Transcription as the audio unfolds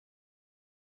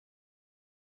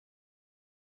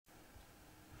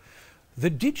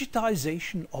The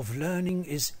digitization of learning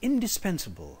is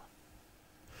indispensable.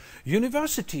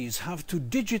 Universities have to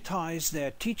digitize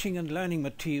their teaching and learning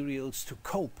materials to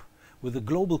cope with the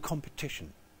global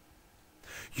competition.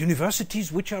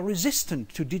 Universities which are resistant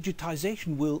to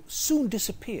digitization will soon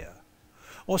disappear,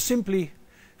 or simply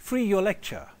free your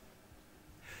lecture.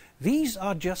 These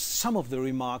are just some of the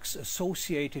remarks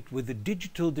associated with the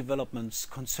digital developments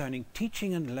concerning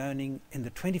teaching and learning in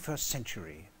the 21st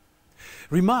century.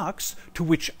 Remarks to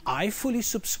which I fully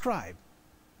subscribe.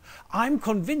 I'm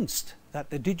convinced that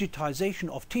the digitization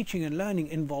of teaching and learning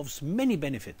involves many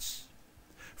benefits,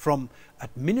 from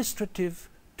administrative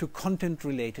to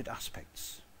content-related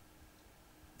aspects.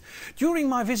 During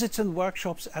my visits and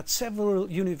workshops at several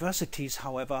universities,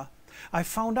 however, I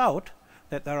found out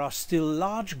that there are still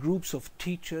large groups of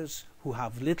teachers who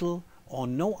have little or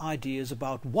no ideas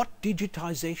about what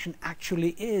digitization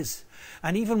actually is,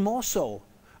 and even more so,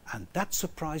 and that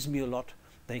surprised me a lot,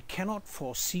 they cannot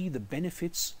foresee the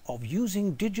benefits of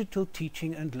using digital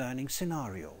teaching and learning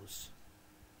scenarios.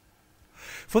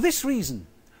 For this reason,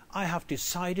 I have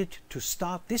decided to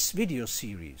start this video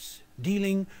series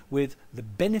dealing with the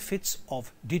benefits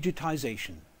of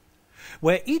digitization,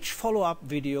 where each follow-up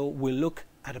video will look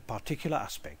at a particular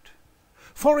aspect.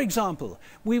 For example,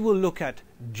 we will look at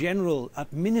general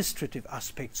administrative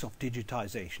aspects of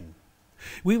digitization.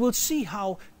 We will see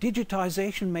how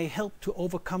digitization may help to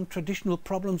overcome traditional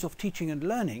problems of teaching and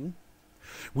learning.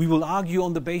 We will argue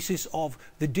on the basis of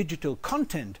the digital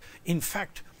content. In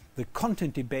fact, the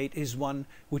content debate is one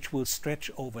which will stretch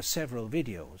over several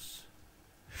videos.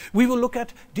 We will look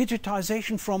at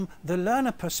digitization from the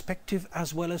learner perspective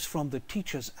as well as from the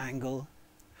teacher's angle,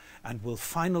 and will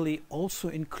finally also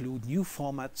include new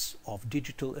formats of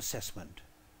digital assessment.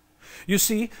 You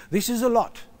see, this is a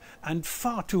lot and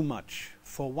far too much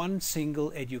for one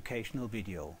single educational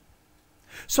video.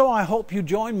 So I hope you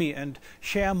join me and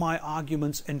share my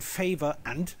arguments in favor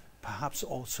and perhaps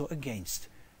also against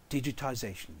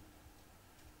digitization.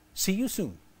 See you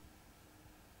soon.